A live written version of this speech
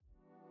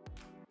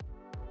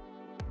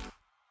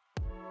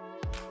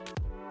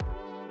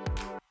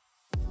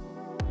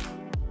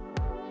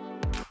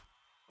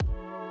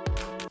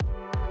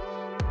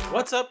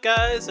What's up,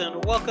 guys,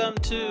 and welcome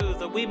to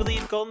the We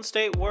Believe Golden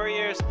State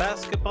Warriors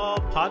Basketball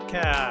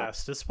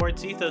Podcast, a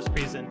Sports Ethos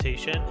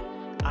presentation.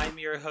 I'm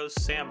your host,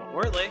 Sam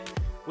Wortley,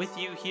 with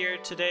you here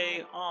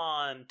today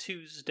on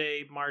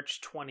Tuesday,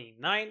 March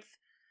 29th.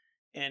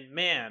 And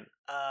man,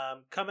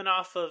 coming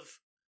off of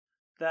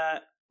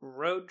that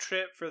road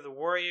trip for the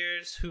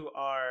Warriors, who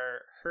are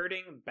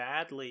hurting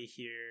badly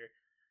here,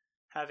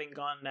 having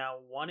gone now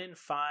 1-5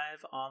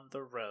 on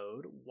the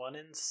road,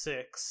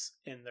 1-6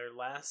 in their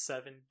last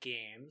 7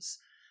 games.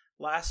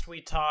 Last we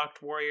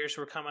talked, Warriors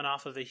were coming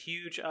off of a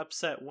huge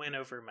upset win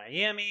over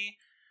Miami.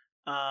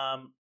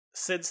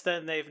 Since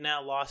then, they've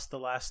now lost the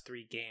last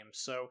 3 games.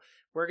 So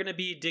we're going to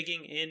be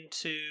digging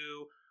into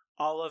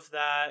all of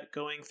that,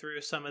 going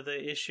through some of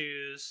the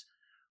issues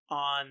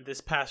on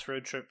this past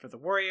road trip for the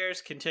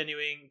Warriors,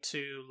 continuing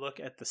to look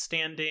at the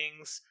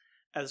standings,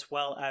 as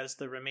well as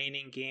the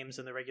remaining games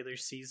in the regular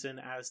season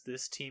as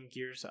this team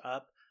gears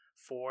up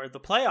for the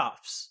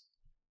playoffs.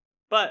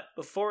 But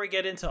before we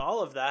get into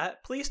all of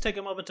that, please take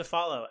a moment to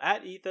follow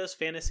at Ethos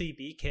Fantasy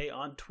BK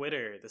on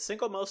Twitter, the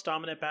single most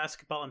dominant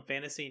basketball and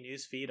fantasy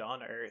news feed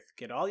on earth.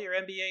 Get all your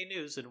NBA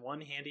news in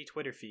one handy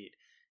Twitter feed.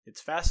 It's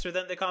faster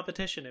than the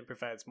competition and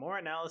provides more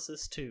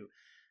analysis too.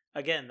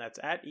 Again, that's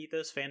at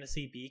Ethos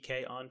Fantasy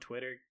BK on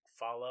Twitter.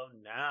 Follow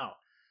now.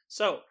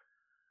 So,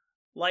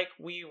 like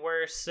we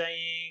were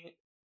saying,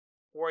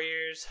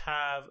 Warriors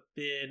have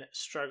been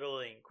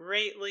struggling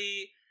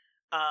greatly.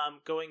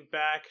 Going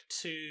back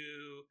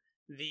to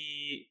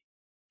the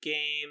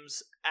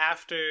games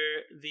after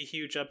the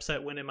huge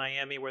upset win in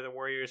Miami, where the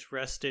Warriors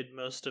rested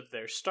most of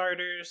their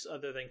starters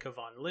other than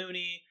Kevon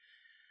Looney.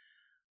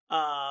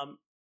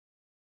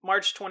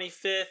 March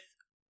 25th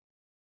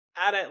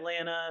at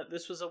Atlanta,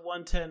 this was a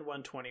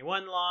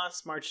 110-121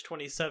 loss. March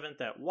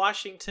 27th at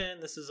Washington,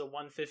 this is a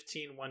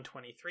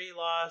 115-123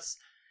 loss.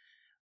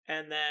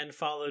 And then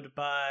followed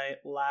by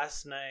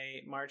last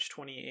night, March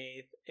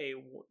 28th, a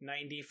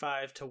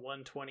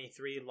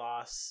 95-123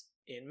 loss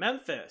in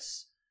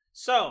Memphis.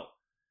 So,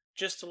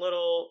 just a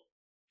little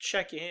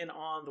check-in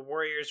on the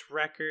Warriors'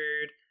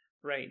 record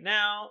right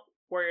now.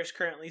 Warriors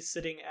currently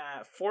sitting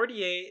at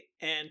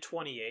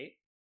 48-28.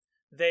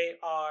 They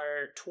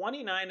are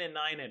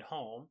 29-9 at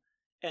home,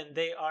 and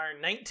they are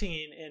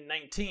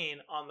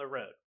 19-19 on the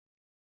road.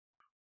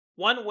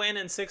 1 win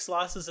and 6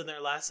 losses in their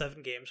last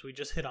 7 games. We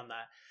just hit on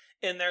that.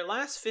 In their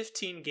last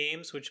 15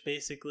 games, which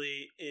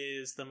basically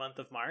is the month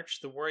of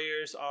March, the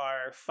Warriors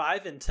are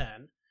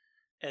 5-10,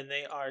 and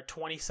they are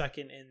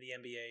 22nd in the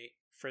NBA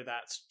for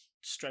that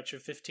stretch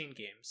of 15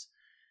 games.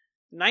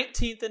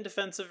 19th in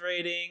defensive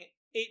rating,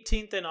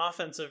 18th in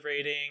offensive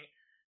rating,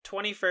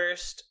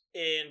 21st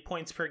in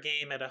points per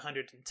game at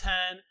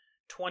 110,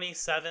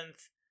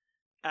 27th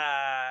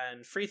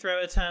in free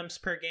throw attempts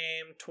per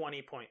game,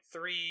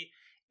 20.3,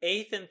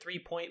 8th in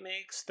three-point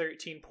makes,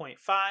 13.5,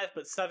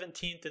 but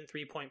 17th in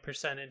three-point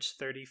percentage,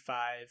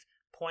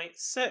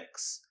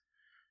 35.6.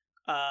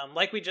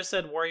 Like we just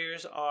said,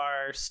 Warriors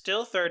are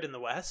still 3rd in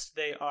the West.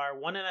 They are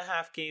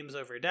 1.5 games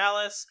over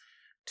Dallas,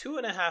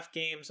 2.5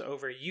 games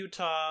over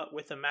Utah,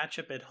 with a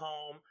matchup at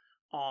home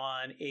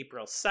on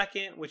April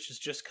 2nd, which is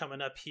just coming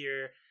up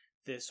here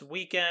this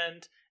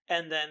weekend,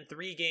 and then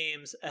 3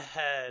 games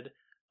ahead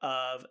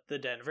of the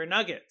Denver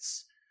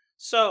Nuggets.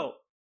 So,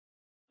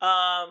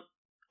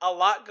 a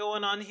lot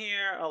going on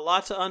here, a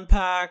lot to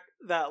unpack.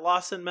 That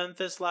loss in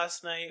Memphis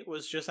last night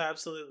was just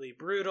absolutely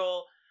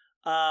brutal.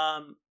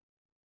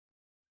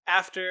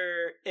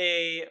 After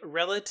a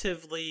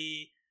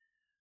relatively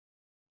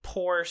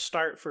poor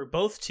start for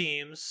both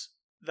teams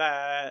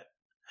that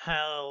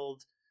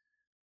held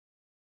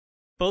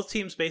both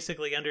teams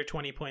basically under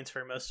 20 points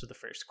for most of the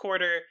first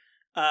quarter,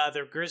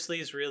 the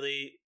Grizzlies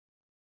really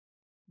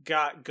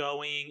got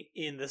going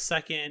in the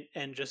second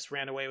and just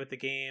ran away with the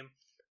game.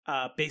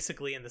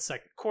 Basically in the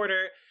second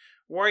quarter.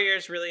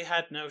 Warriors really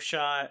had no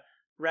shot,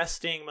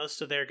 resting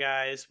most of their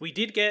guys. We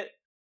did get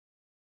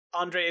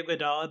Andre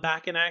Iguodala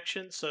back in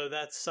action, so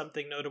that's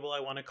something notable I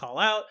want to call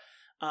out.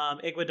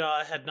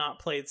 Iguodala had not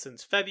played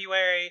since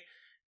February,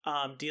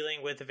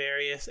 dealing with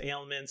various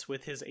ailments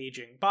with his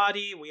aging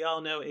body. We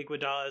all know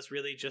Iguodala is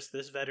really just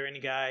this veteran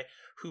guy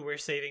who we're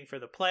saving for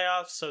the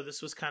playoffs, so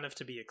this was kind of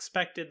to be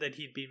expected that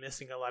he'd be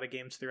missing a lot of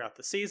games throughout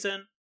the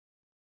season.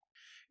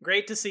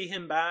 Great to see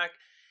him back.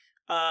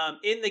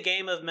 In the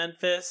game of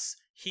Memphis,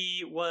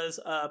 he was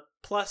a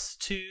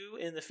 +2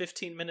 in the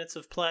 15 minutes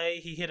of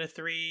play. He hit a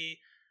 3,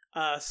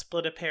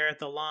 split a pair at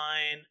the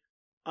line.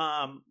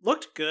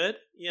 Looked good.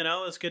 It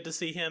was good to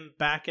see him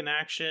back in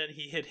action.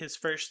 He hit his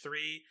first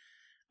 3,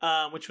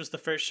 which was the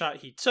first shot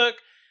he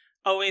took.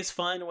 Always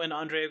fun when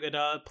Andre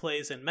Iguodala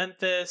plays in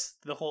Memphis.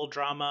 The whole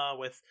drama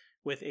with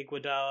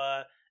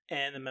Iguodala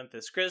and the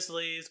Memphis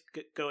Grizzlies,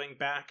 going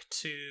back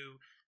to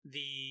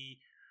the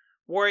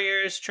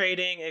Warriors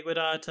trading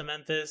Iguodala to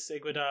Memphis,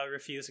 Iguodala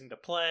refusing to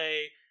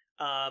play,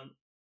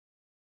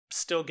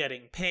 still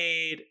getting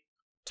paid,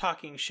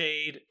 talking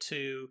shade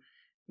to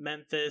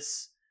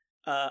Memphis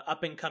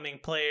up-and-coming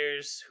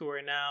players who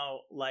are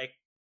now like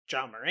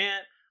Ja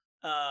Morant,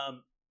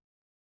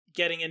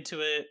 getting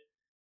into it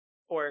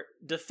or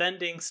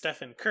defending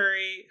Stephen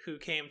Curry, who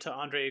came to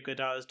Andre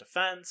Iguodala's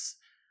defense.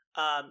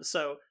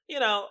 So,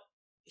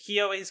 he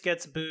always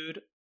gets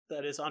booed.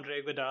 That is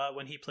Andre Iguodala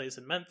when he plays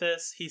in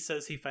Memphis. He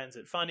says he finds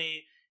it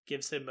funny,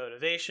 gives him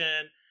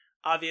motivation.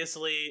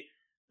 Obviously,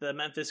 the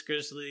Memphis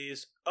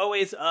Grizzlies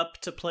always up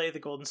to play the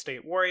Golden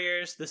State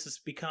Warriors. This has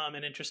become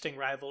an interesting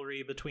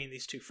rivalry between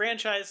these two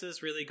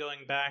franchises, really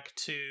going back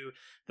to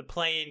the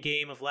play-in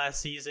game of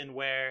last season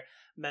where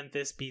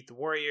Memphis beat the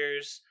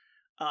Warriors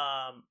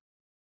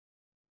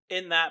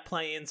in that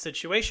play-in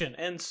situation.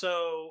 And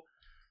so,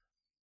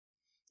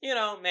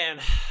 man,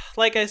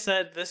 like I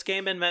said, this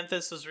game in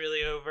Memphis was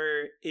really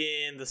over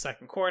in the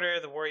second quarter.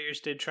 The Warriors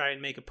did try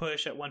and make a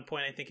push. At one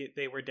point, I think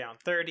they were down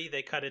 30.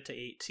 They cut it to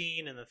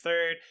 18 in the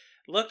third.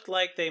 Looked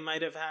like they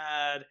might have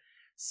had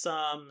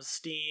some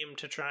steam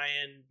to try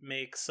and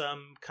make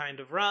some kind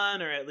of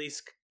run, or at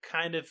least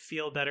kind of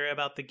feel better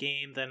about the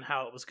game than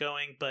how it was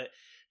going, but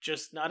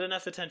just not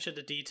enough attention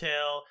to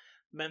detail.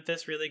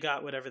 Memphis really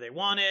got whatever they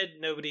wanted.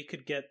 Nobody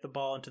could get the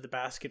ball into the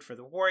basket for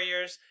the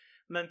Warriors.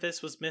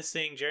 Memphis was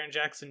missing Jaren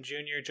Jackson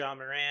Jr., John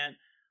Morant.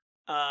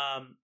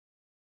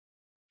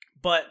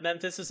 But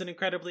Memphis is an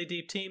incredibly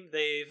deep team.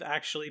 They've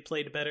actually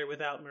played better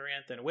without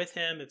Morant than with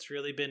him. It's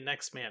really been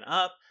next man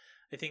up.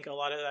 I think a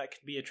lot of that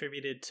could be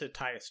attributed to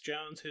Tyus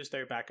Jones, who's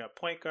their backup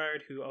point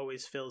guard, who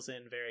always fills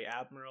in very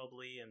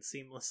admirably and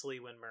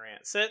seamlessly when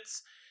Morant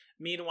sits.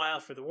 Meanwhile,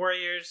 for the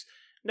Warriors,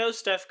 no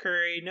Steph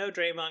Curry, no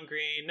Draymond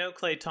Green, no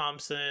Klay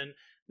Thompson,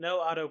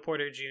 no Otto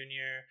Porter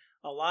Jr.,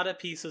 a lot of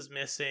pieces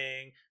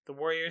missing. The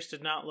Warriors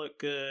did not look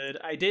good.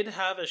 I did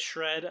have a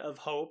shred of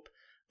hope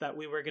that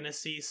we were going to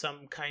see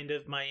some kind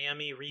of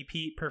Miami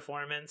repeat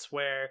performance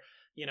where,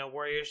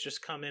 Warriors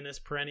just come in as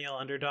perennial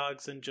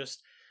underdogs and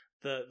just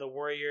the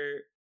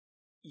Warrior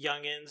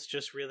youngins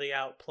just really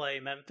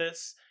outplay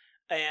Memphis.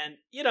 And,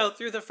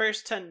 through the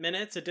first 10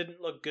 minutes, it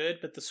didn't look good,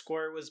 but the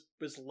score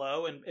was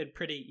low and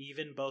pretty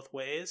even both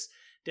ways.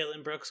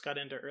 Dillon Brooks got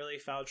into early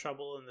foul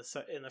trouble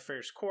in the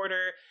first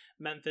quarter.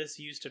 Memphis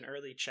used an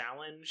early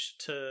challenge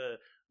to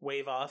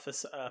wave off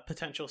a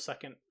potential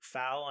second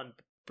foul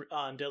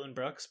on Dillon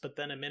Brooks, but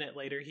then a minute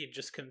later he'd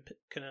just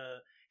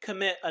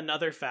commit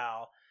another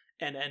foul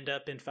and end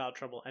up in foul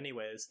trouble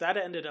anyways. That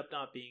ended up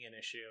not being an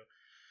issue.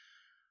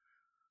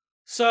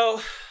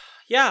 So,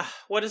 yeah,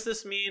 what does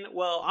this mean?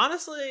 Well,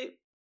 honestly,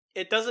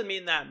 it doesn't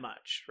mean that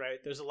much, right?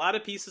 There's a lot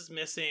of pieces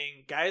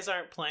missing. Guys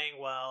aren't playing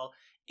well.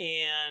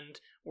 And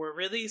we're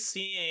really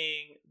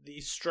seeing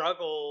the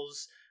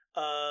struggles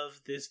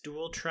of this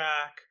dual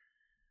track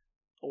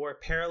or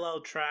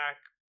parallel track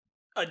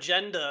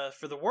agenda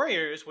for the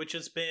Warriors, which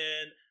has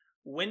been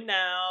win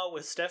now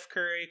with Steph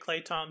Curry,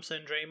 Klay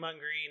Thompson, Draymond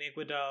Green,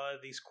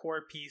 Iguodala, these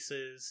core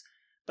pieces,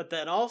 but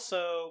then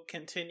also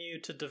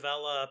continue to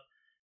develop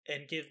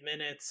and give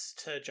minutes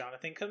to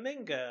Jonathan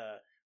Kuminga,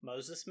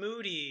 Moses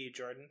Moody,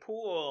 Jordan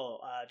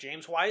Poole,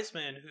 James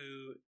Wiseman,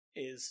 who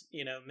is,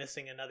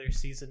 missing another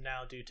season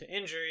now due to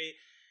injury.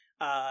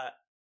 I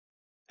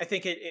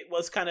think it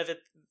was kind of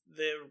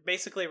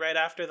basically right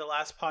after the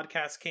last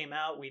podcast came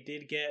out, we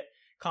did get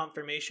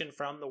confirmation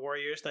from the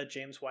Warriors that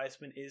James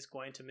Wiseman is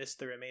going to miss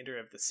the remainder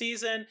of the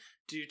season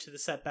due to the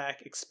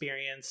setback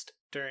experienced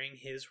during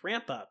his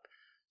ramp up.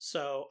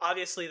 So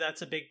obviously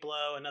that's a big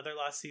blow, another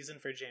lost season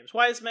for James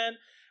Wiseman.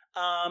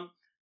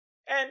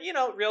 And,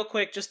 real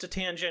quick, just a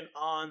tangent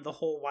on the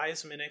whole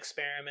Wiseman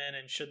experiment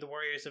and should the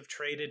Warriors have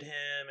traded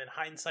him, and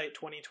hindsight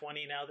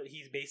 2020, now that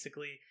he's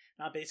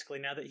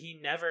now that he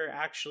never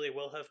actually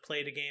will have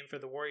played a game for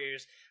the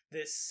Warriors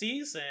this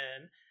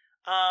season.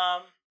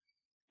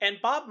 And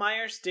Bob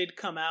Myers did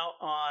come out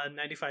on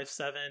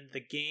 95.7 The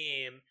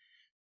Game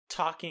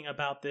talking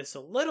about this a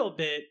little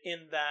bit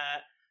in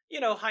that,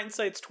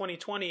 hindsight's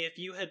 2020. If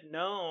you had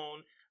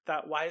known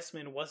that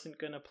Wiseman wasn't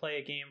going to play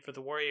a game for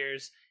the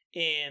Warriors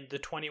in the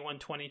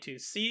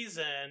 21-22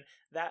 season,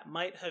 that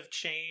might have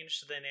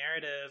changed the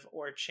narrative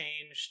or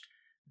changed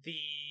the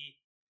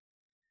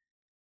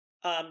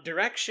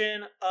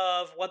direction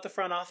of what the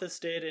front office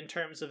did in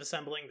terms of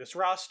assembling this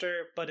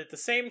roster. But at the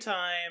same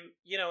time,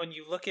 when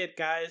you look at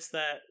guys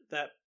that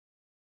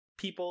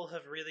people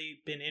have really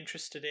been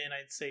interested in,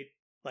 I'd say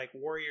like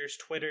Warriors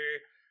Twitter,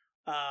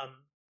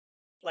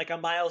 like a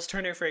Miles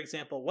Turner, for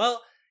example.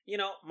 Well,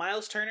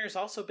 Miles Turner's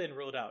also been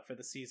ruled out for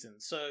the season.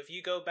 So if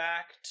you go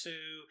back to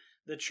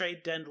the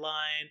trade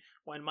deadline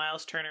when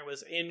Miles Turner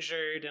was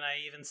injured, and I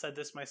even said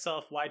this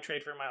myself, why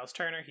trade for Miles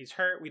Turner? He's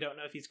hurt. We don't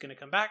know if he's going to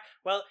come back.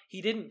 Well,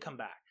 he didn't come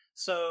back.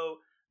 So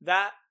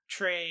that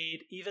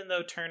trade, even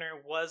though Turner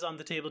was on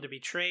the table to be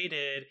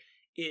traded,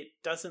 it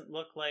doesn't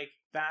look like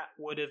that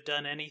would have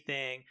done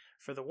anything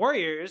for the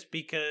Warriors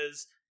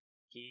because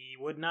he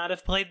would not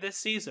have played this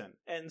season.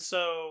 And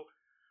so,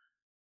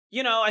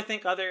 I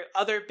think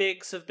other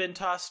bigs have been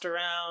tossed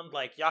around,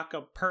 like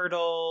Jakob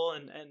Poeltl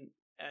and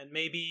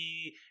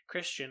maybe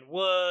Christian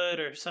Wood,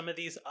 or some of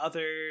these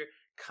other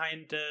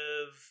kind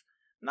of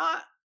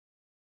not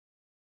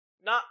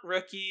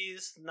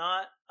rookies,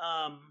 not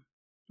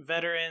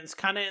veterans,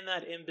 kind of in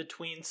that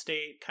in-between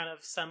state, kind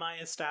of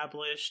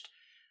semi-established,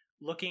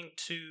 looking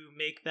to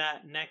make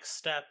that next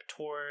step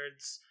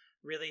towards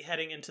really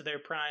heading into their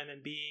prime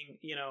and being,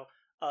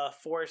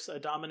 a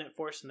dominant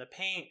force in the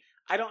paint.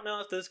 I don't know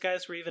if those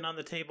guys were even on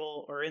the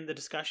table or in the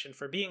discussion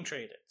for being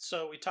traded.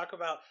 So we talk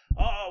about,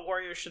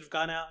 Warriors should have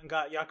gone out and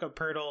got Jakob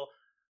Poeltl.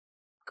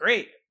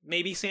 Great.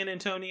 Maybe San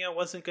Antonio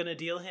wasn't going to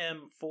deal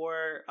him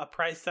for a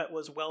price that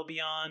was well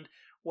beyond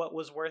what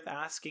was worth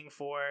asking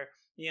for.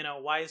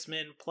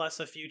 Wiseman plus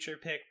a future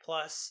pick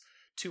plus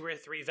 2 or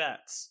 3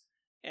 vets.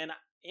 And,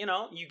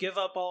 you give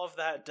up all of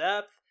that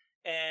depth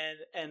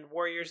and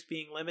Warriors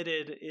being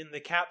limited in the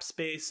cap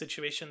space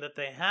situation that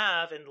they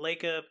have, and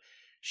Lacob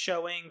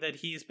showing that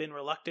he's been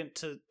reluctant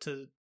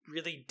to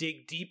really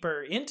dig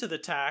deeper into the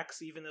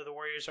tax, even though the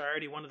Warriors are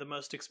already one of the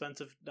most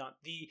expensive, not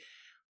the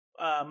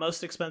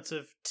most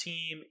expensive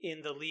team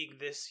in the league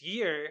this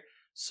year.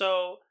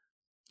 So,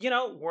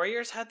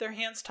 Warriors had their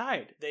hands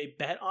tied. They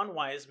bet on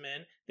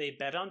Wiseman, they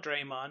bet on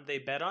Draymond, they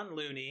bet on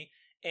Looney,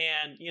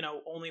 and,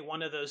 only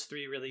one of those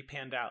 3 really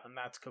panned out, and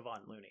that's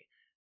Kevon Looney.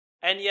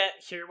 And yet,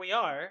 here we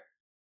are,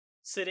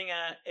 sitting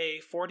at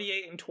a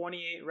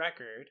 48-28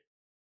 record,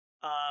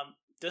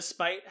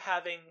 despite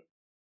having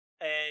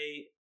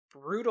a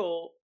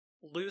brutal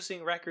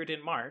losing record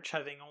in March,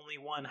 having only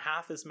won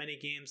half as many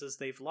games as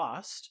they've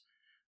lost,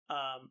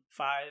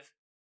 5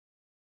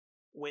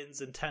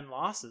 wins and 10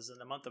 losses in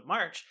the month of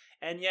March,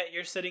 and yet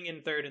you're sitting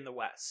in 3rd in the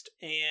West.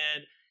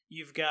 And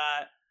you've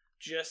got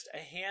just a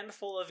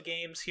handful of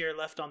games here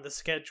left on the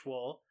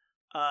schedule.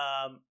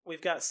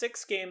 We've got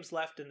 6 games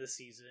left in the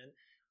season.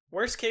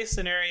 Worst case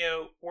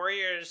scenario,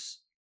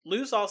 Warriors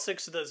lose all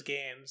 6 of those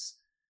games.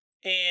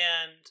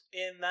 And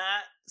in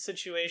that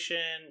situation,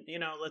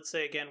 let's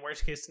say again,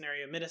 worst case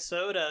scenario,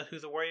 Minnesota, who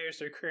the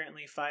Warriors are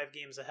currently 5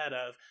 games ahead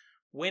of,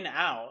 win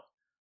out.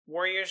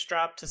 Warriors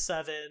drop to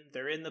 7.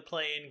 They're in the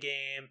play-in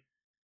game.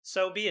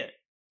 So be it.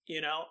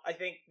 I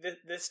think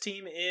this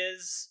team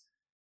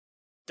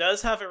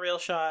does have a real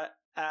shot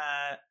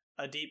at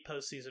a deep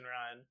postseason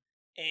run.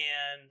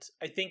 And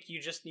I think you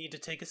just need to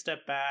take a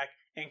step back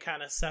and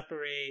kind of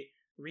separate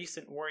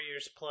recent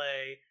Warriors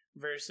play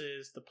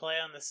versus the play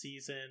on the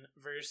season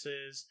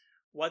versus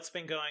what's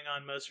been going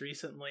on most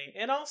recently.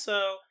 And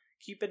also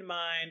keep in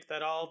mind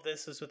that all of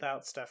this is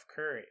without Steph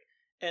Curry.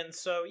 And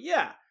so,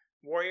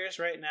 Warriors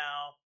right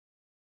now,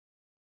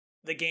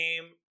 the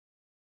game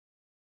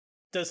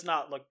does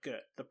not look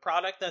good. The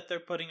product that they're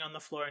putting on the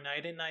floor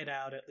night in, night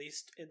out, at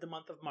least in the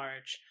month of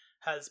March,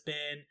 has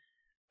been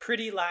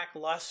pretty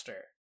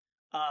lackluster.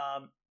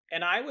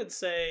 And I would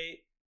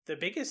say the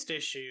biggest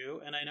issue,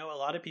 and I know a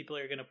lot of people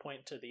are going to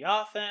point to the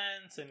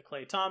offense and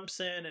Klay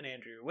Thompson and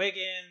Andrew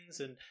Wiggins.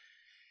 And,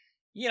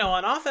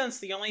 on offense,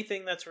 the only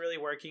thing that's really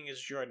working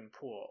is Jordan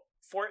Poole.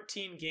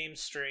 14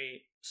 games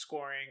straight,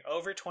 scoring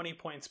over 20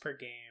 points per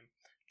game.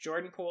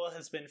 Jordan Poole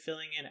has been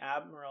filling in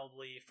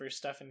admirably for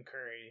Stephen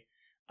Curry,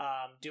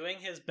 doing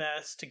his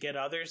best to get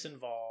others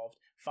involved,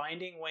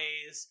 finding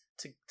ways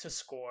to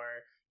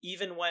score,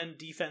 even when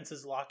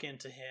defenses lock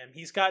into him.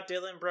 He's got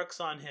Dylan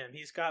Brooks on him.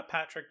 He's got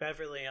Patrick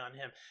Beverley on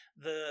him.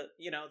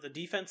 The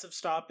defensive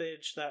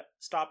stoppers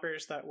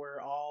that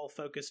were all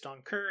focused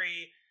on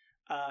Curry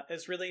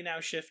is really now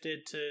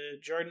shifted to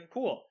Jordan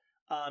Poole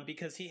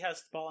because he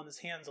has the ball in his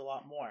hands a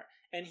lot more.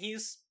 And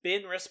he's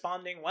been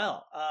responding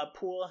well.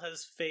 Poole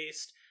has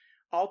faced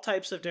all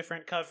types of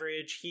different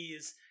coverage.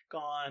 He's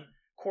gone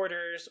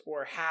quarters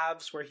or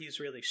halves where he's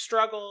really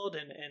struggled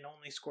and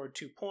only scored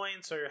 2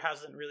 points or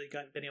hasn't really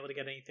been able to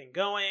get anything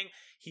going.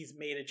 He's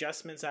made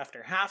adjustments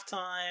after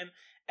halftime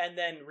and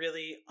then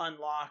really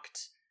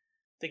unlocked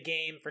the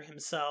game for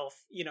himself,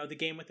 the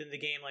game within the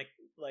game,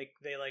 like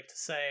they like to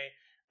say,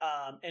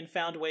 and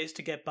found ways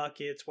to get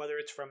buckets, whether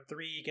it's from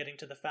 3, getting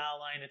to the foul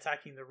line,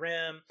 attacking the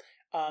rim.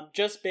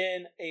 Just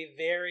been a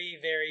very,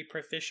 very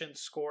proficient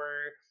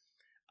scorer.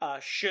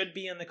 Should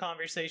be in the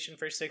conversation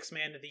for 6th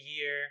man of the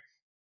year.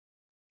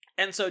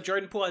 And so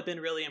Jordan Poole I've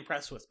been really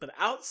impressed with. But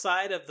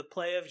outside of the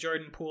play of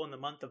Jordan Poole in the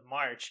month of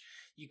March,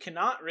 you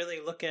cannot really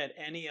look at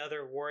any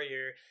other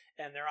Warrior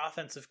and their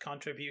offensive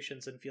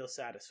contributions and feel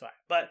satisfied.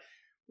 But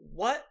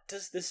what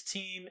does this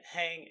team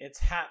hang its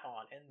hat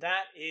on? And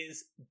that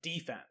is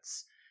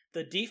defense.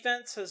 The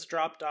defense has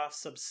dropped off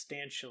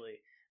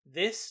substantially.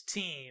 This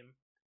team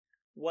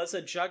was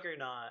a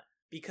juggernaut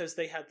because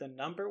they had the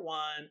number 1,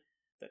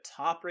 the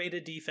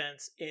top-rated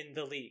defense in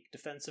the league,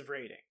 defensive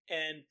rating.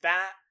 And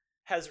that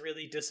has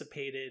really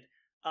dissipated.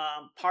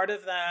 Part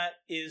of that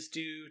is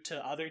due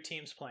to other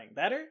teams playing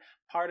better.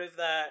 Part of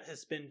that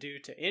has been due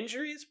to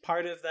injuries.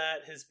 Part of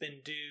that has been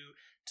due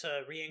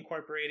to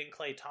reincorporating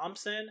Klay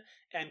Thompson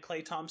and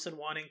Klay Thompson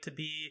wanting to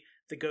be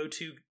the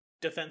go-to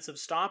defensive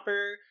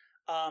stopper.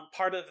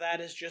 Part of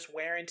that is just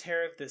wear and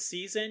tear of the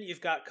season.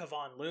 You've got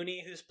Kevon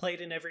Looney, who's played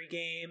in every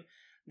game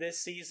this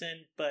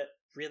season, but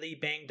really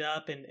banged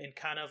up and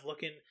kind of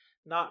looking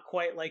not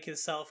quite like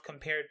himself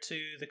compared to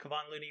the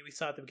Kevon Looney we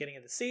saw at the beginning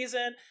of the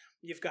season.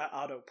 You've got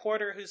Otto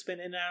Porter, who's been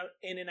in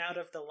and out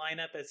of the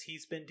lineup as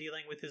he's been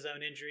dealing with his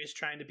own injuries,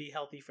 trying to be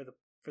healthy for the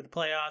for the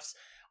playoffs.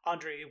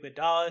 Andre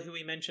Iguodala, who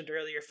we mentioned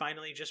earlier,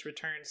 finally just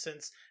returned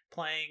since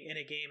playing in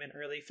a game in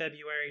early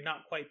February,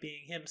 not quite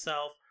being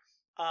himself.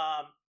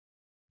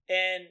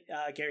 And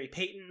Gary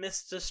Payton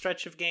missed a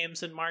stretch of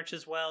games in March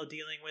as well,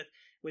 dealing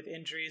with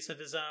injuries of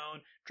his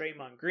own.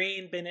 Draymond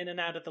Green been in and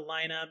out of the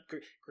lineup.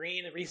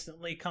 Green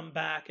recently come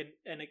back,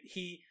 and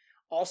he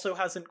also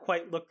hasn't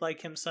quite looked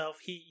like himself.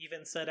 He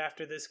even said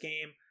after this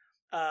game,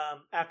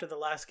 after the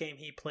last game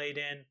he played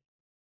in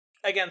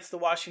against the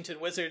Washington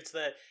Wizards,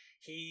 that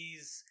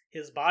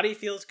his body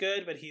feels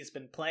good, but he's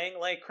been playing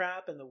like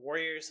crap, and the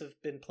Warriors have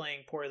been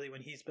playing poorly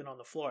when he's been on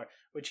the floor,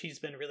 which he's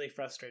been really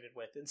frustrated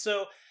with. And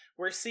so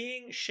we're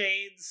seeing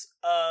shades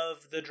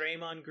of the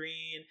Draymond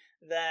Green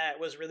that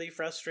was really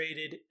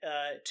frustrated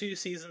 2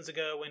 seasons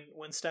ago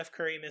when Steph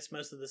Curry missed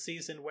most of the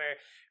season, where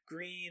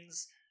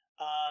Green's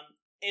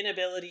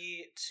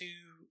inability to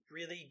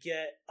really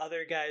get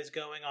other guys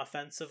going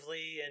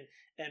offensively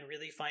and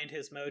really find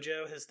his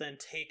mojo has then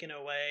taken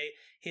away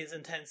his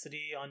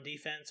intensity on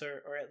defense,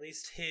 or at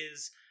least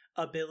his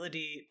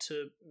ability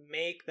to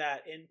make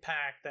that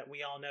impact that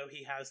we all know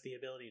he has the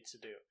ability to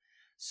do.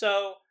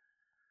 So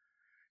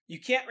you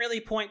can't really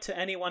point to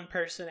any one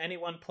person, any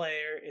one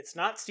player. It's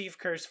not Steve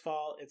Kerr's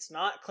fault. It's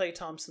not Klay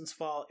Thompson's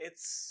fault.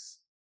 It's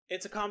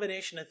a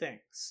combination of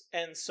things.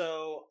 And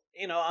so,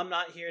 I'm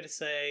not here to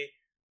say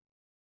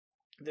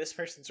this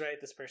person's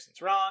right, this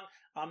person's wrong.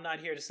 I'm not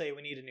here to say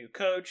we need a new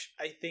coach.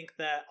 I think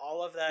that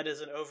all of that is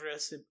an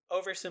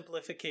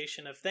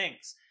oversimplification of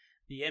things.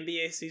 The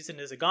NBA season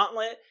is a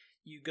gauntlet.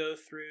 You go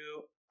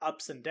through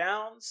ups and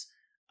downs.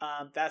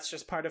 That's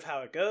just part of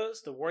how it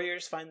goes. The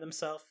Warriors find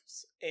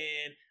themselves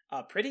in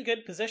a pretty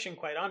good position,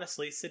 quite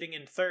honestly, sitting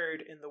in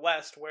 3rd in the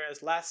West,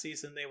 whereas last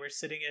season they were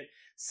sitting at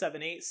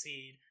 7-8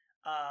 seed.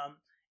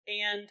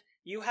 And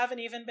you haven't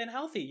even been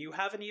healthy. You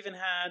haven't even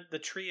had the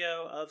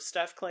trio of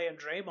Steph, Klay, and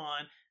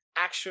Draymond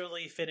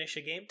actually finish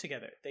a game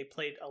together. They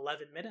played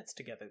 11 minutes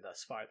together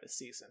thus far this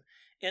season.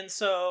 And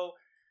so,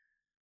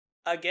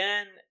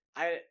 again,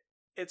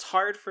 it's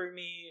hard for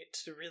me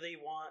to really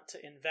want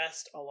to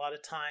invest a lot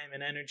of time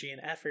and energy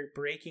and effort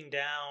breaking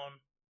down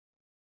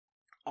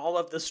all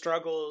of the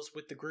struggles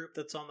with the group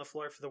that's on the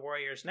floor for the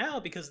Warriors now,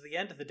 because at the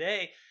end of the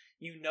day,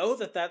 you know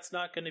that that's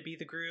not going to be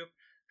the group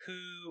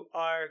who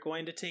are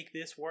going to take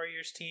this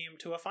Warriors team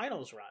to a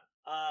finals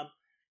run.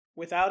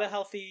 Without a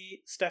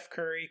healthy Steph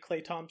Curry,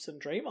 Klay Thompson,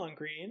 Draymond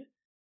Green,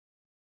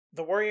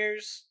 the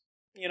Warriors,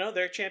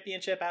 their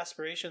championship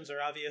aspirations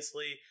are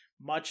obviously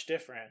much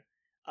different.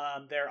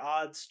 Their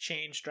odds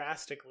change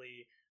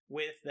drastically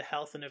with the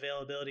health and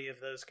availability of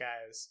those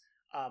guys,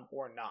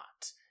 or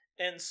not.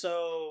 And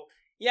so,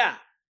 yeah,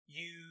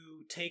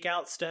 you take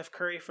out Steph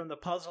Curry from the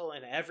puzzle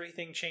and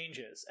everything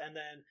changes. And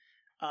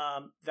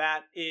then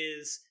that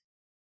is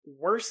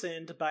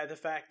worsened by the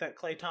fact that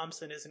Klay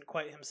Thompson isn't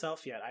quite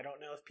himself yet. I don't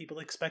know if people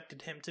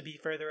expected him to be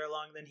further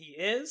along than he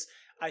is.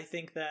 I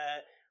think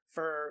that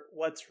for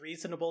what's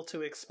reasonable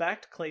to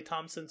expect, Klay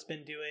Thompson's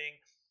been doing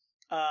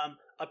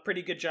a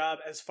pretty good job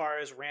as far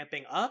as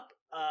ramping up.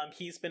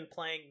 He's been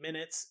playing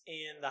minutes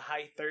in the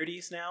high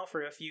 30s now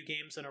for a few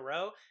games in a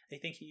row. I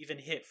think he even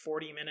hit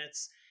 40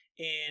 minutes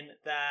in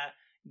that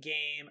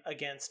game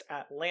against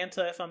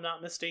Atlanta, if I'm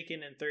not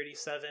mistaken, and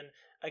 37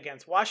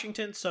 against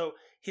Washington. So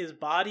his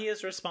body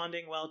is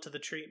responding well to the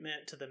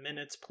treatment, to the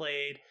minutes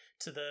played,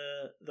 to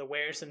the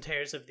wears and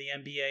tears of the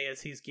NBA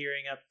as he's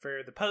gearing up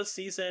for the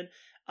postseason.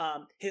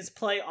 His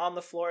play on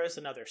the floor is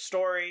another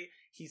story.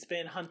 He's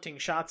been hunting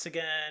shots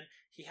again.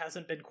 He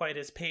hasn't been quite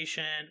as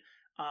patient.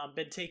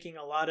 Been taking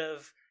a lot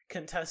of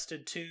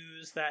contested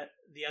twos that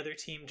the other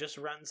team just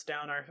runs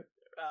down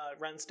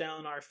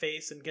our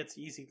face and gets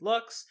easy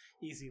looks,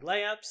 easy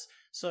layups.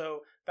 So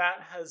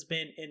that has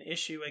been an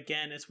issue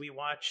again as we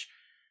watch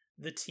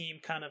the team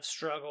kind of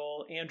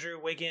struggle. Andrew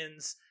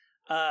Wiggins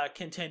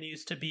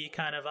continues to be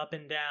kind of up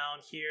and down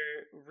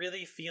here,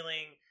 really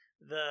feeling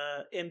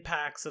the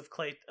impacts of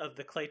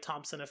the Klay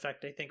Thompson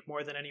effect, I think,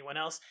 more than anyone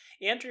else.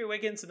 Andrew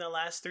Wiggins in the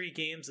last 3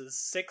 games is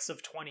 6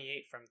 of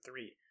 28 from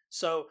 3.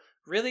 So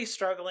really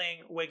struggling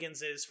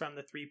Wiggins is from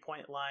the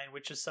 3-point line,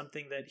 which is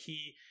something that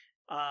he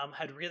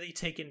had really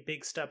taken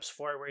big steps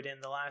forward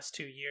in the last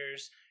 2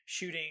 years,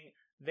 shooting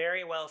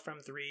very well from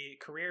 3,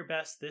 career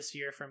best this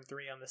year from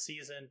 3 on the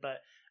season, but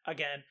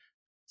again,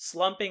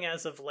 slumping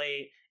as of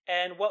late.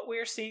 And what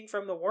we're seeing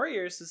from the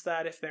Warriors is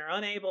that if they're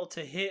unable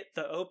to hit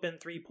the open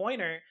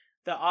 3-pointer,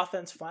 the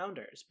offense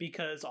flounders,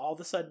 because all of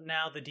a sudden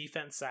now the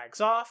defense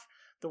sags off.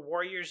 The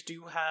Warriors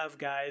do have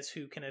guys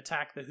who can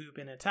attack the hoop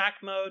in attack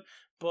mode,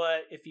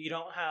 but if you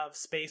don't have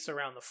space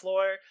around the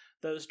floor,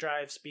 those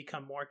drives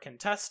become more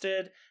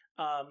contested,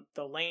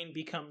 the lane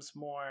becomes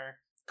more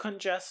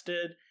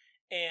congested,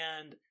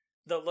 and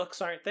the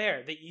looks aren't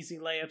there. The easy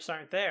layups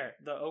aren't there.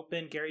 The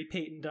open Gary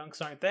Payton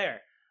dunks aren't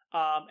there.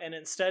 And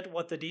instead,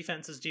 what the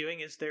defense is doing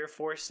is they're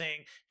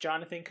forcing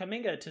Jonathan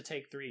Kuminga to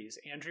take threes,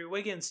 Andrew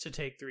Wiggins to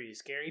take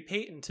threes, Gary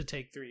Payton to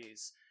take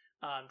threes,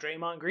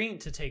 Draymond Green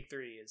to take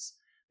threes.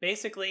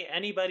 Basically,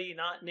 anybody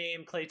not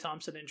named Klay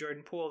Thompson and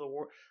Jordan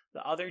Poole,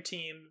 the other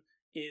team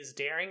is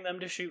daring them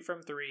to shoot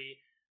from 3.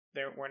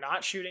 We're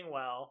not shooting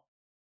well.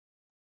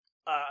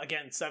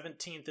 Again,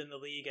 17th in the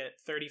league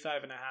at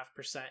 35.5%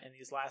 in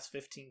these last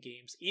 15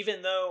 games.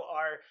 Even though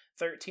our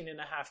 13.5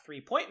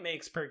 3-point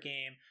makes per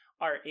game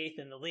are 8th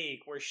in the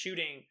league, we're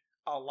shooting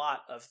a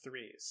lot of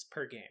threes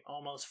per game,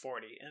 almost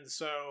 40. And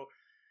so,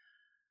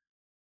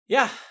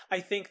 yeah,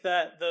 I think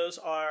that those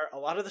are a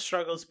lot of the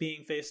struggles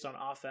being faced on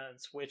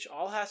offense, which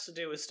all has to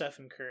do with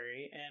Stephen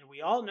Curry. And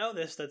we all know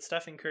this, that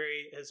Stephen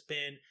Curry has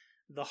been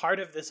the heart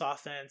of this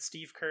offense.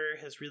 Steve Kerr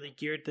has really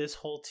geared this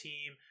whole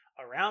team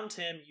around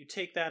him. You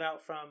take that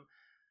out from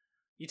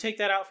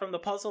the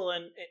puzzle,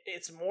 and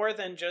it's more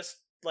than just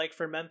like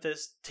for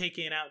Memphis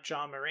taking out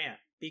Ja Morant,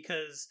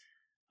 because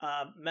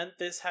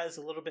Memphis has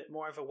a little bit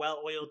more of a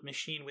well-oiled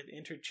machine with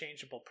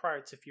interchangeable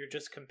parts if you're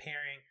just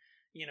comparing,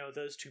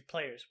 those two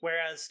players.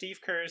 Whereas Steve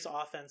Kerr's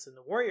offense and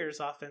the Warriors'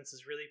 offense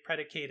is really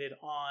predicated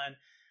on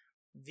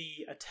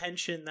the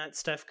attention that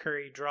Steph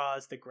Curry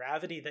draws, the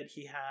gravity that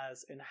he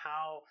has, and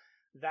how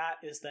that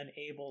is then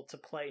able to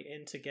play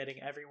into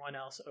getting everyone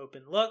else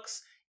open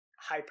looks,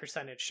 high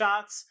percentage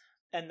shots,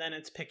 and then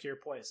it's pick your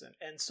poison.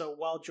 And so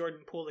while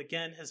Jordan Poole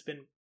again has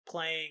been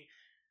playing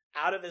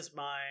out of his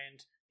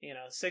mind,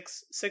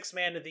 six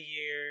man of the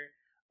year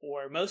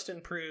or most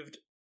improved,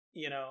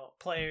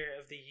 player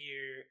of the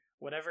year,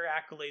 whatever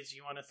accolades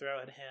you want to throw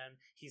at him,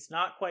 he's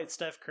not quite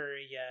Steph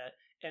Curry yet,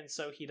 and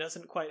so he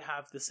doesn't quite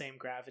have the same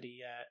gravity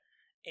yet.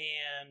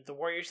 And the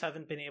Warriors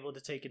haven't been able to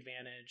take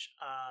advantage,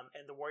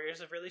 and the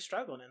Warriors have really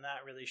struggled, and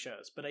that really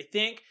shows. But I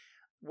think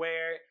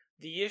where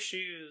the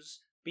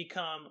issues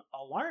become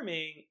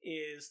alarming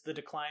is the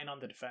decline on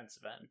the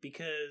defensive end,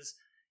 because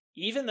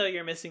even though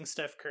you're missing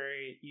Steph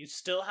Curry, you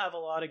still have a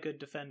lot of good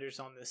defenders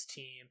on this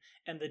team,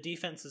 and the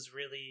defense has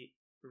really,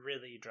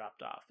 really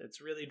dropped off.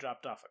 It's really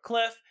dropped off a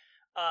cliff,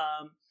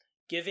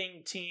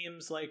 giving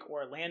teams like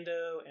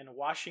Orlando and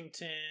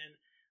Washington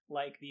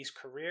like these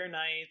career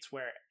nights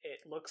where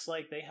it looks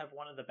like they have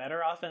one of the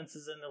better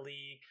offenses in the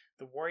league.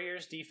 The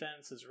Warriors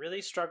defense has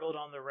really struggled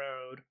on the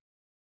road.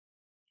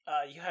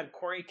 You had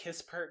Corey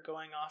Kispert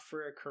going off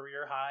for a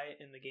career high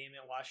in the game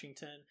at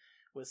Washington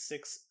with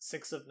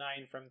 6 of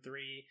 9 from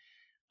 3.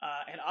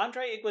 And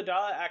Andre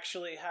Iguodala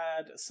actually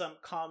had some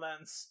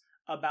comments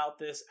about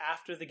this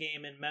after the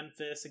game in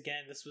Memphis.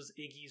 Again, this was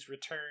Iggy's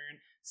return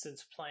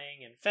since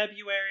playing in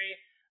February.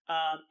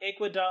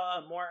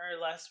 Iguodala more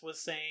or less was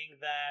saying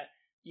that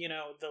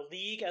the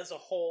league as a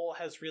whole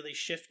has really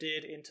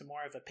shifted into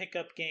more of a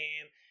pickup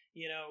game.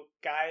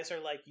 Guys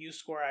are like, you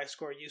score, I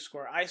score, you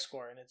score, I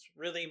score. And it's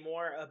really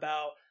more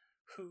about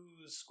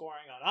who's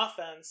scoring on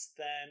offense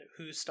than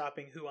who's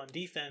stopping who on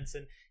defense.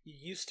 And you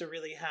used to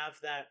really have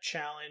that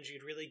challenge.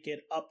 You'd really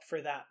get up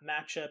for that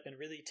matchup and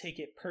really take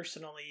it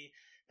personally,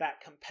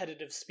 that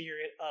competitive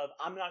spirit of,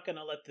 I'm not going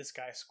to let this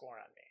guy score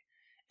on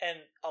me. And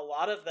a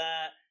lot of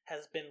that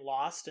has been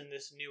lost in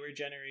this newer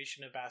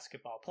generation of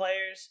basketball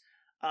players.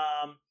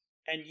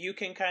 And you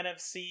can kind of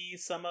see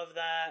some of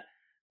that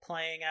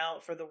playing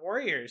out for the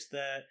Warriors.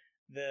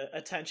 The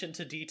attention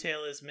to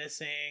detail is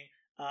missing.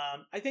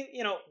 I think,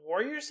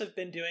 Warriors have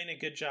been doing a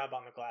good job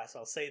on the glass.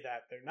 I'll say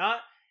that.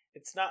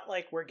 It's not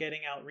like we're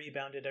getting out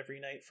rebounded every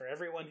night for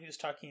everyone who's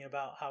talking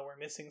about how we're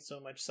missing so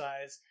much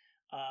size.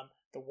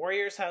 The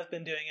Warriors have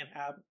been doing an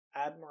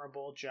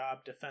admirable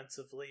job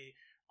defensively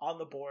on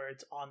the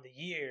boards on the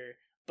year,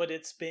 but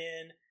it's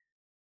been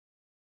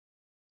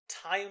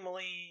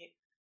timely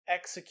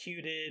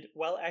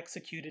well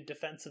executed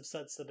defensive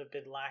sets that have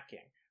been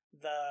lacking.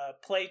 The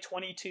play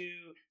 22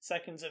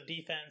 seconds of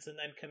defense and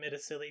then commit a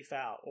silly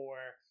foul, or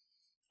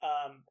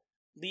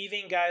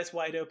leaving guys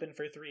wide open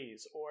for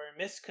threes, or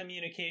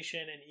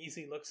miscommunication and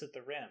easy looks at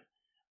the rim.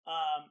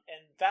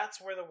 And that's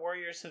where the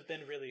Warriors have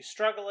been really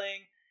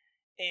struggling,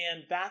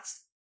 and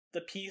that's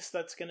the piece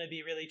that's going to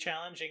be really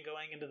challenging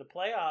going into the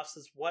playoffs,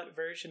 is what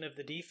version of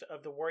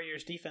the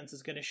Warriors defense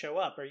is going to show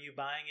up. Are you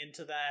buying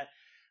into that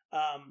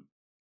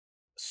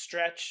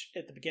stretch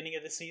at the beginning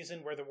of the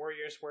season where the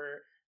Warriors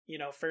were,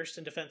 first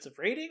in defensive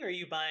rating? Or are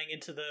you buying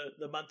into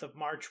the month of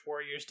March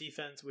Warriors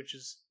defense, which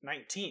is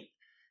 19th?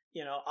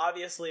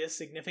 Obviously a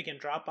significant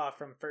drop off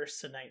from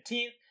 1st to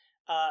 19th.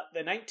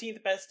 The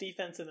 19th best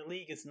defense in the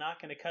league is not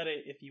going to cut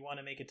it if you want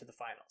to make it to the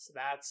finals.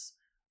 That's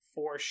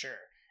for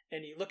sure.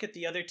 And you look at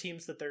the other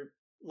teams that they're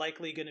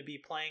likely going to be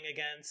playing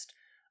against,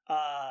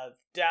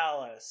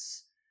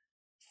 Dallas,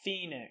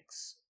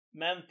 Phoenix,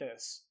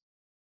 Memphis,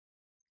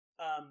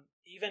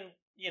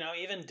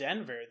 even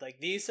Denver. Like,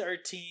 these are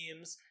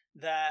teams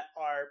that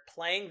are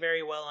playing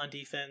very well on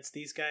defense.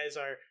 These guys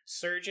are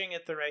surging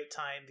at the right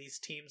time. These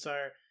teams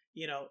are,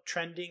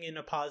 trending in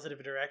a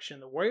positive direction.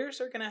 The Warriors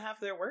are going to have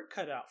their work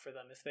cut out for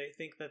them if they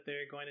think that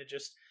they're going to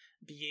just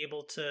be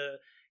able to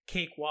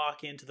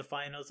cakewalk into the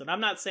finals. And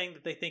I'm not saying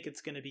that they think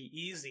it's going to be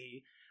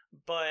easy,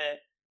 but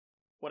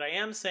what I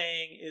am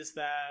saying is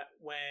that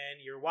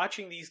when you're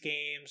watching these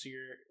games,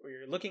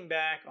 you're looking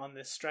back on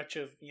this stretch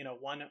of,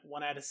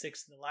 one out of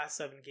 6 in the last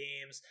 7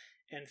 games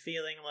and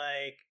feeling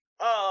like,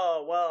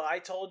 oh, well, I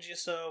told you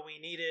so. We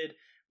needed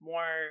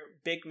more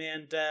big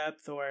man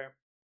depth, or,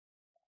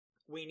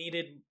 we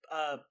needed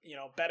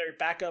better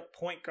backup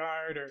point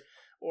guard,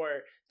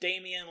 or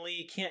Damian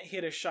Lee can't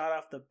hit a shot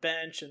off the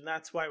bench and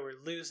that's why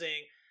we're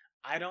losing.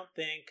 I don't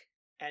think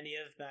any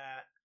of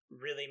that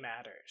really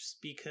matters,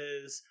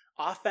 because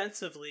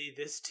offensively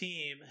this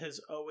team has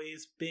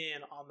always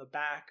been on the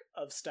back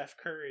of Steph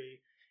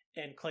Curry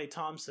and Klay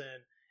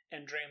Thompson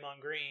and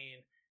Draymond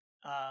Green.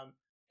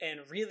 And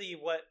really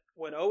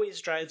what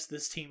always drives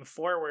this team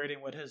forward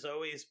and what has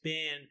always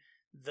been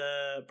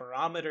the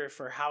barometer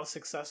for how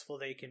successful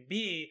they can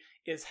be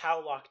is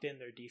how locked in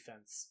their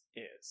defense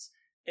is.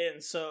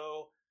 And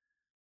so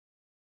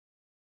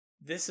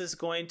this is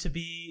going to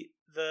be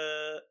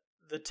the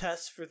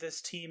test for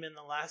this team in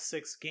the last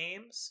 6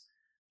 games.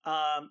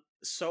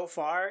 So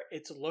far,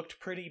 it's looked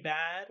pretty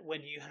bad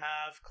when you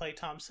have Klay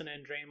Thompson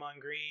and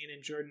Draymond Green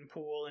and Jordan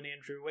Poole and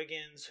Andrew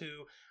Wiggins,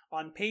 who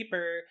on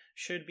paper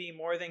should be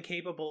more than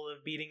capable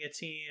of beating a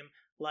team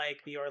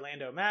like the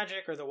Orlando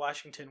Magic or the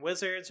Washington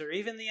Wizards or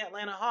even the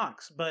Atlanta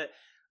Hawks. But,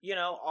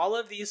 all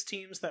of these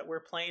teams that we're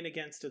playing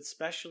against,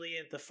 especially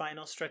at the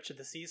final stretch of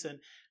the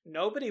season,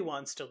 nobody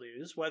wants to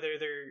lose, whether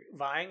they're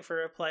vying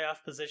for a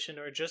playoff position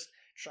or just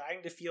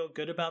trying to feel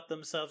good about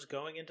themselves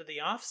going into the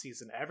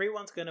offseason.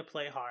 Everyone's going to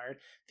play hard.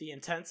 The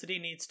intensity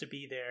needs to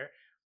be there.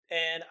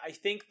 And I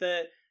think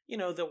that,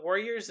 the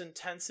Warriors'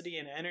 intensity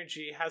and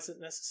energy hasn't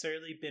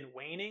necessarily been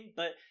waning,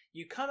 but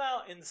you come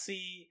out and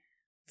see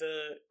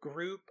the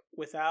group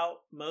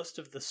without most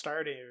of the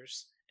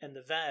starters and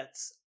the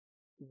vets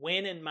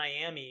win in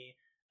Miami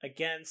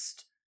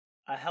against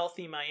a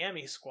healthy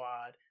Miami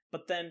squad,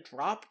 but then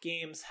drop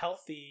games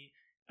healthy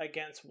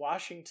against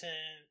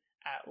Washington,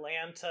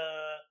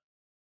 Atlanta.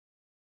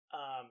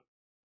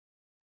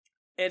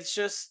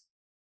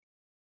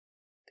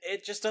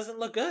 It just doesn't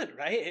look good,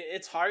 right?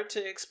 It's hard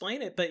to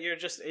explain it, but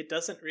it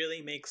doesn't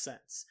really make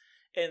sense.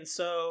 And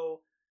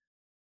so,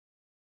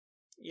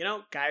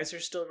 guys are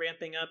still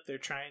ramping up. They're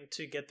trying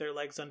to get their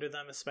legs under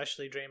them,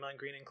 especially Draymond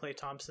Green and Klay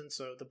Thompson.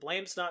 So the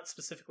blame's not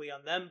specifically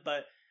on them,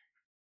 but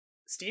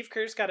Steve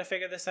Kerr's got to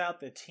figure this out.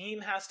 The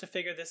team has to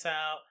figure this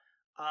out.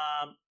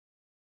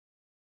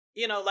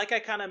 Like I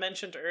kind of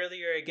mentioned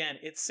earlier, again,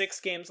 it's 6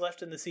 games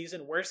left in the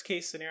season. Worst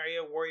case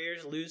scenario,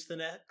 Warriors lose the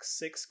next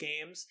 6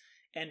 games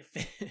and,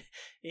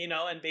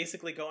 and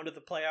basically go into the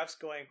playoffs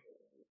going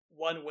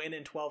 1 win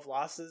and 12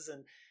 losses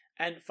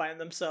and find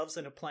themselves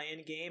in a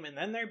play-in game. And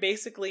then they're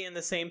basically in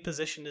the same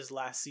position as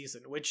last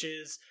season, which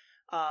is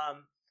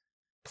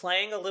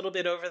playing a little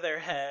bit over their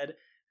head,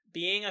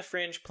 being a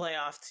fringe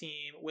playoff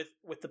team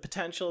with the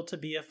potential to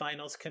be a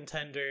finals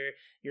contender.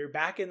 You're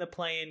back in the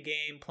play-in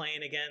game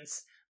playing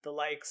against the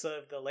likes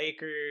of the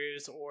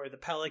Lakers or the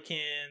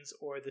Pelicans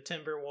or the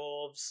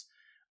Timberwolves.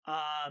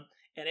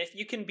 And if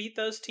you can beat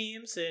those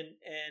teams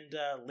and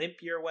limp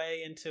your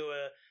way into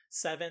a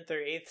 7th or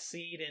 8th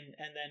seed and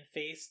then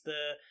face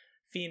the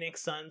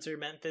Phoenix Suns or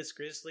Memphis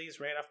Grizzlies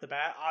right off the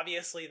bat,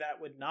 obviously that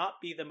would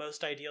not be the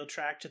most ideal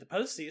track to the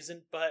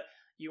postseason, but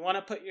you want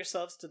to put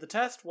yourselves to the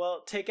test,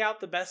 well, take out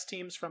the best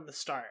teams from the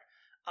start.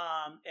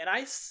 And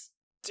I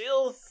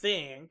still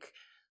think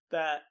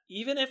that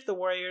even if the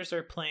Warriors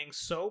are playing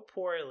so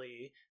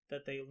poorly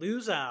that they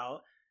lose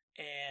out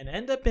and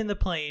end up in the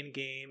play-in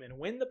game and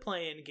win the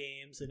play-in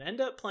games and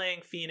end up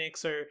playing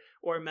Phoenix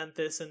or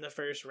Memphis in the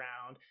first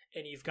round,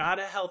 and you've got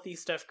a healthy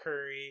Steph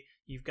Curry,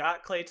 you've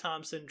got Klay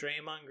Thompson,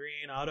 Draymond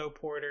Green, Otto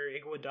Porter,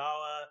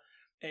 Iguodala,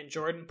 and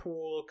Jordan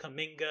Poole,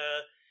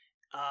 Kuminga,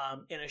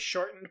 in a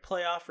shortened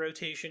playoff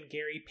rotation,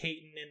 Gary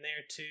Payton in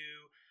there too,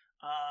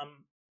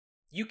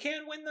 you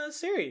can win those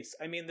series.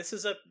 I mean, this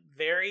is a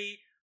very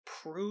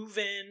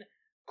proven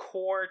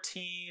core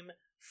team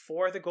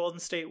for the Golden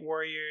State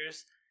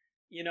Warriors.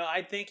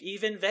 I think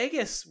even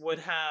Vegas would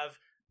have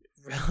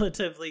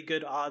relatively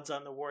good odds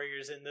on the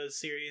Warriors in those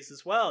series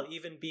as well,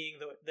 even being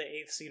the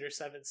 8th seed or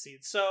 7th seed.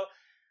 So,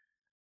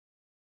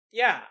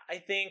 yeah, I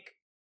think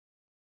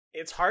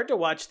it's hard to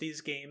watch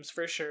these games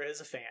for sure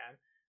as a fan,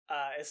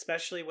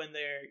 especially when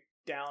they're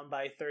down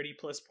by 30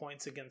 plus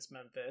points against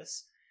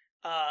Memphis.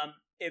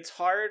 It's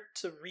hard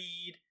to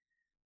read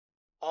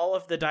all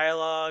of the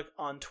dialogue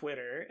on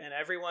Twitter, and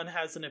everyone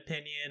has an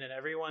opinion, and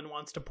everyone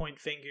wants to point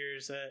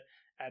fingers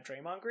at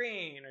Draymond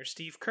Green or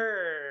Steve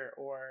Kerr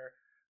or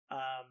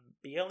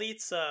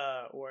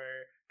Bielitsa, or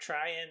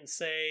try and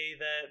say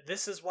that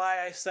this is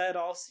why I said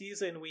all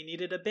season we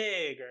needed a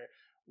big or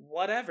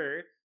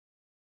whatever.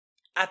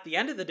 At the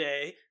end of the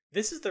day,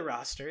 this is the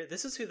roster.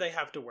 This is who they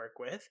have to work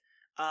with.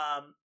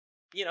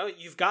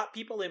 You've got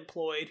people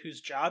employed whose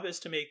job is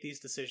to make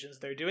these decisions.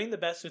 They're doing the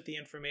best with the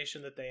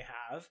information that they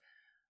have.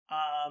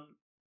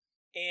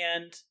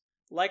 And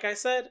like I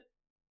said,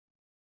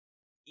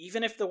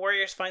 even if the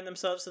Warriors find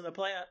themselves in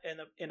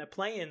a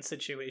play-in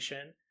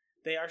situation,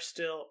 they are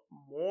still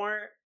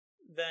more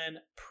than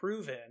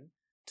proven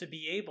to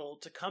be able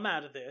to come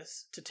out of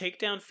this, to take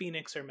down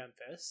Phoenix or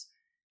Memphis.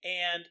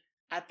 And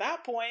at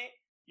that point,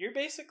 you're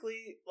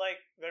basically like,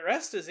 the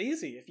rest is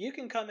easy. If you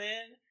can come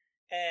in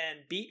and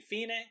beat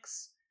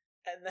Phoenix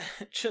and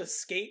then just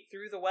skate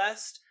through the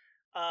West,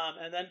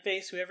 and then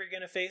face whoever you're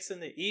going to face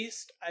in the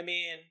East, I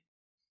mean,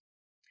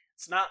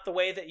 It's not the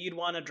way that you'd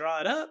want to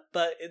draw it up,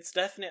 but it's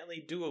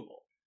definitely doable.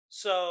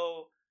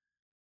 So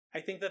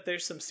I think that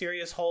there's some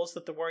serious holes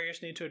that the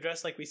Warriors need to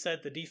address. Like we said,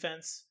 the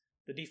defense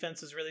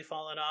has really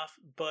fallen off,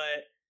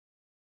 but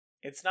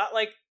it's not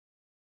like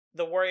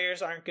the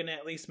Warriors aren't going to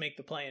at least make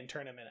the play-in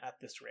tournament at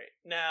this rate.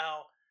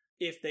 Now,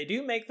 if they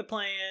do make the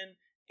play-in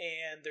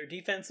and their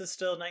defense is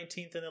still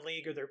 19th in the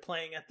league, or they're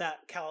playing at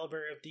that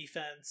caliber of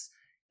defense,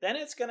 then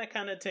it's going to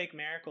kind of take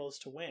miracles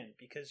to win,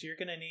 because you're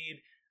going to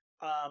need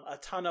a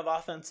ton of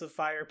offensive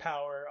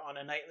firepower on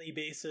a nightly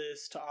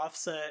basis to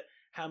offset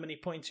how many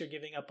points you're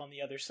giving up on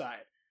the other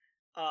side.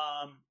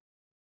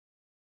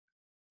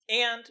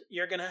 And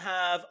you're going to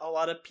have a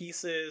lot of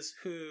pieces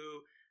who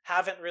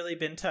haven't really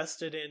been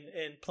tested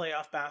in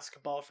playoff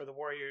basketball for the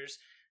Warriors.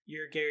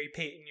 Your Gary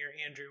Payton, your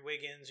Andrew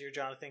Wiggins, your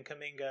Jonathan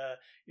Kuminga,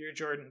 your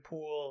Jordan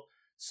Poole.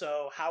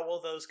 So how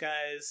will those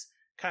guys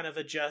kind of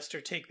adjust or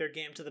take their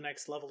game to the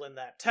next level in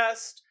that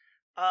test?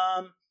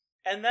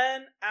 And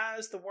then,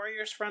 as the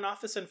Warriors front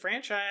office and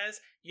franchise,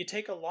 you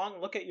take a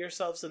long look at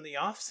yourselves in the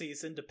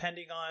offseason,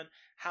 depending on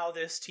how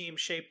this team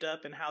shaped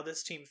up and how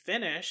this team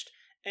finished.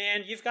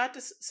 And you've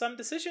got some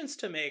decisions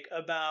to make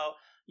about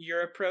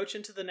your approach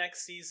into the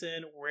next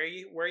season, where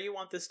you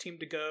want this team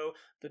to go,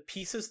 the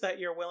pieces that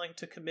you're willing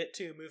to commit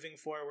to moving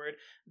forward,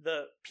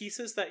 the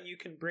pieces that you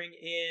can bring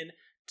in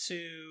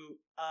to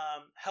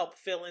help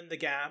fill in the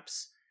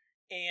gaps.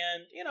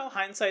 And,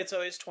 hindsight's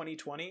always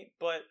 20/20.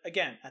 But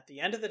again, at the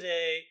end of the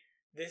day,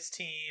 this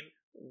team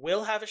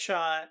will have a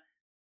shot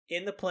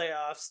in the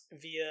playoffs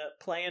via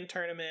play-in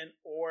tournament,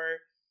 or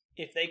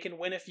if they can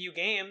win a few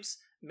games,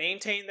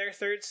 maintain their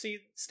third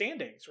seed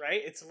standings,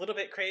 right? It's a little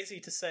bit crazy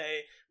to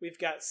say we've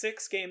got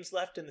 6 games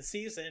left in the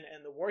season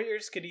and the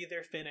Warriors could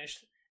either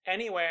finish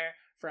anywhere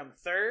from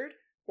 3rd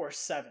or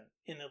 7th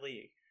in the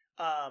league,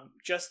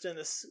 just in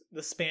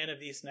the span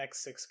of these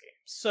next 6 games.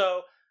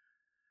 So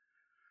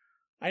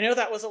I know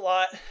that was a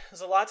lot. There's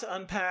a lot to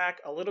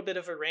unpack, a little bit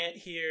of a rant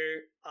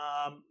here.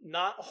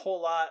 Not a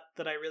whole lot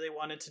that I really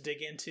wanted to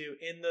dig into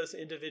in those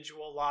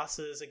individual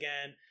losses.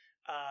 Again,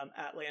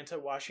 Atlanta,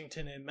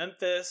 Washington, and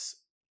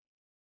Memphis.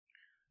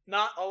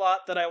 Not a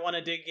lot that I want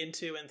to dig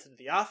into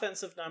the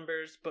offensive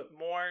numbers, but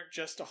more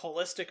just a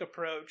holistic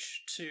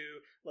approach to,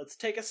 let's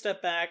take a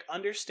step back,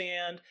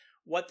 understand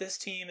what this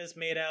team is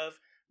made of,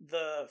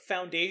 the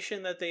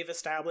foundation that they've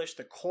established,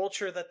 the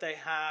culture that they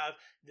have,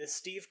 the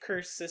Steve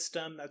Kerr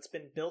system that's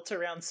been built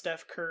around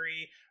Steph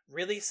Curry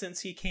really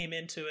since he came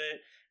into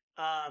it,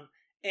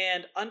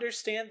 and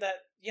understand that,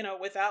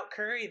 without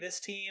Curry, this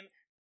team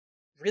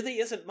really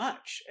isn't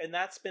much, and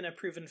that's been a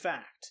proven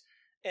fact.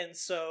 And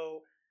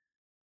so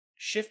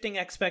shifting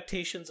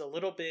expectations a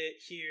little bit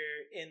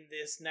here in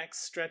this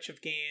next stretch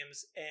of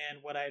games,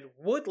 and what I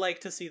would like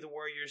to see the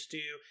Warriors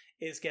do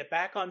is get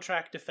back on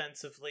track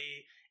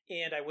defensively.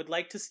 And I would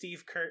like to see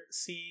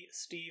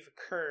Steve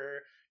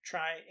Kerr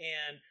try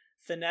and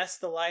finesse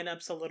the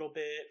lineups a little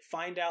bit,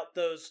 find out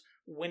those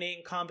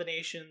winning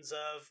combinations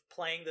of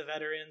playing the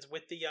veterans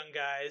with the young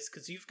guys,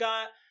 because you've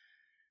got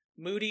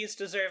Moody's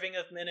deserving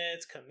of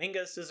minutes,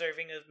 Kuminga's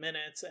deserving of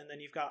minutes, and then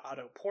you've got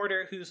Otto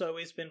Porter, who's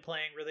always been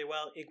playing really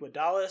well.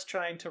 Iguodala's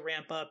trying to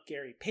ramp up.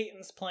 Gary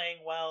Payton's playing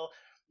well.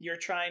 You're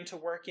trying to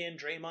work in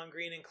Draymond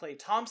Green and Klay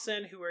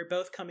Thompson, who are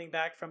both coming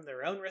back from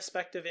their own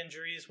respective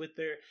injuries with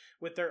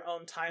their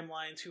own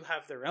timelines, who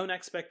have their own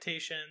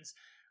expectations.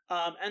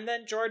 And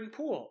then Jordan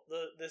Poole,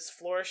 this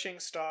flourishing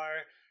star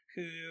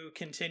who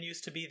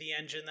continues to be the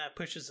engine that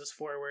pushes us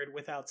forward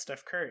without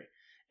Steph Curry.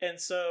 And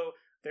so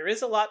there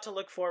is a lot to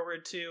look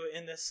forward to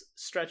in this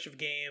stretch of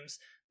games.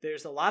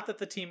 There's a lot that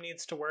the team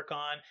needs to work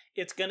on.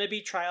 It's going to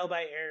be trial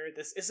by error.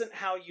 This isn't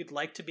how you'd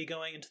like to be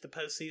going into the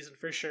postseason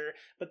for sure,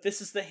 but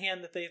this is the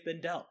hand that they've been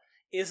dealt.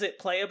 Is it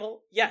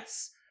playable?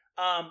 Yes.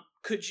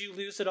 Could you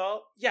lose it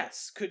all?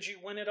 Yes. Could you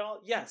win it all?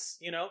 Yes.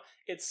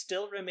 It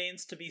still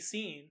remains to be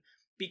seen,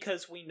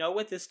 because we know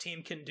what this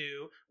team can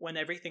do when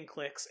everything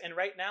clicks, and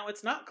right now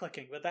it's not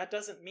clicking, but that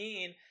doesn't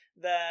mean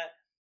that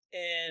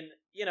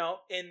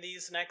in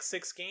these next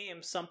 6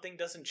 games, something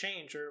doesn't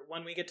change, or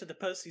when we get to the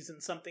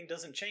postseason, something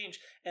doesn't change.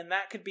 And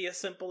that could be as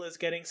simple as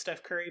getting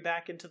Steph Curry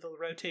back into the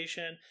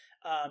rotation.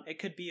 It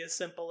could be as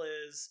simple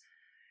as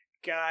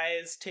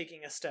guys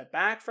taking a step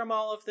back from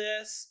all of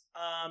this.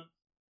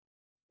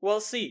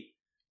 We'll see.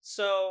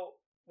 So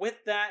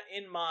with that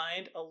in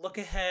mind, a look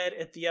ahead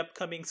at the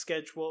upcoming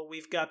schedule.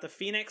 We've got the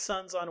Phoenix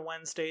Suns on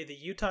Wednesday, the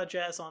Utah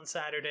Jazz on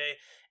Saturday,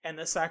 and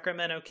the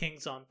Sacramento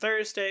Kings on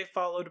Thursday,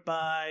 followed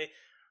by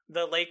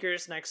the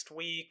Lakers next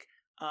week,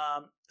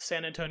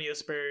 San Antonio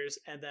Spurs,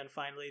 and then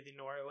finally the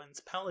New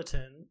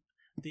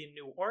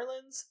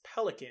Orleans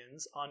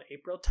Pelicans on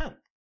April 10th.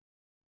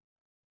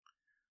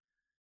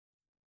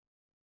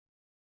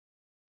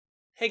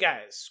 Hey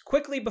guys,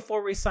 quickly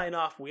before we sign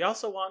off, we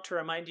also want to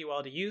remind you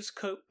all to use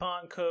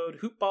coupon code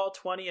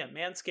HoopBall20 at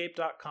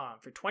manscaped.com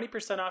for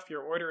 20% off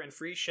your order and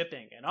free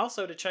shipping, and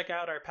also to check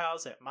out our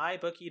pals at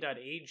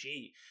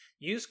mybookie.ag.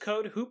 Use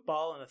code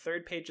HoopBall on the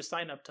third page to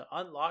sign up to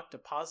unlock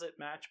deposit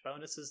match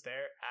bonuses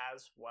there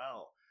as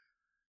well.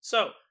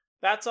 So,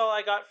 that's all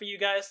I got for you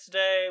guys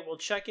today. We'll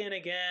check in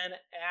again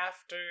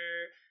after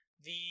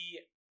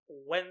the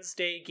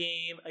Wednesday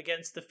game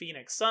against the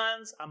Phoenix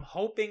Suns. I'm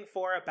hoping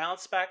for a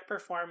bounce back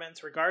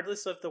performance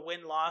regardless of the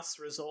win-loss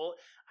result.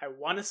 I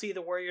want to see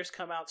the Warriors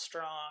come out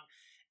strong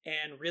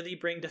and really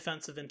bring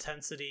defensive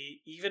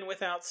intensity. Even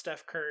without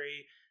Steph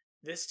Curry,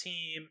 this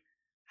team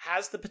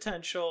has the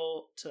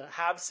potential to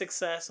have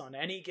success on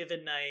any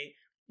given night.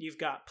 You've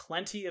got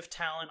plenty of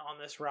talent on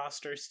this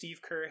roster.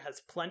 Steve Kerr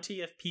has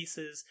plenty of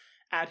pieces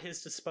at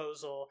his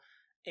disposal,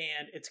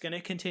 and it's going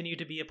to continue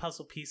to be a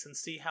puzzle piece and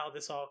see how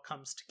this all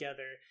comes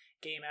together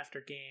game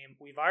after game.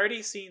 We've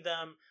already seen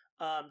them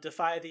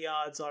defy the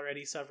odds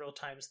already several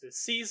times this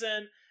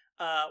season.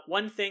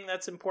 One thing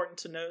that's important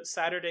to note,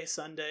 Saturday,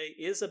 Sunday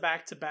is a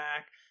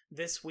back-to-back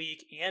this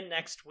week and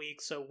next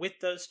week. So with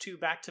those two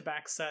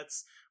back-to-back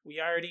sets, we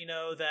already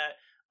know that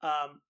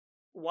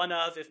one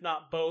of, if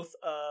not both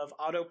of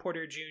Otto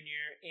Porter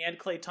Jr. and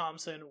Klay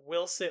Thompson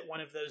will sit one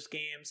of those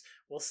games.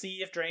 We'll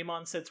see if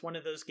Draymond sits one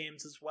of those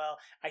games as well.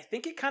 I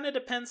think it kind of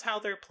depends how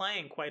they're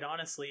playing, quite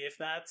honestly. If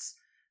that's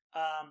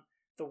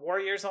the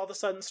Warriors all of a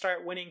sudden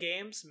start winning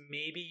games,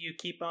 maybe you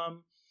keep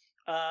them.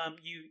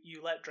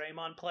 You let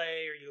Draymond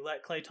play or you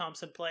let Klay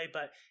Thompson play.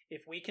 But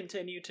if we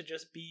continue to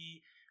just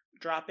be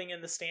dropping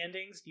in the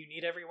standings, you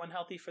need everyone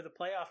healthy for the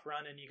playoff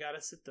run, and you got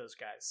to sit those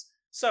guys.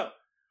 So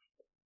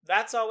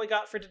that's all we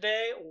got for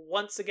today.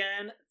 Once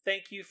again,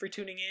 thank you for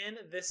tuning in.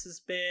 This has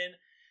been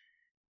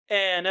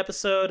an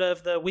episode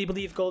of the We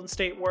Believe Golden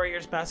State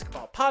Warriors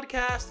Basketball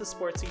Podcast, the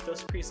Sports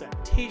Ethos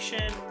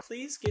presentation.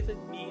 Please give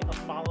me a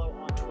follow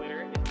on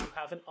Twitter if you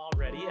haven't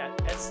already at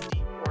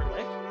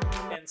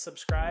SDOrlick, and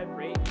subscribe,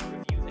 rate, and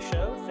review the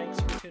show. Thanks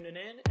for tuning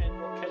in, and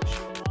we'll catch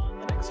you on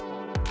the next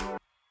one.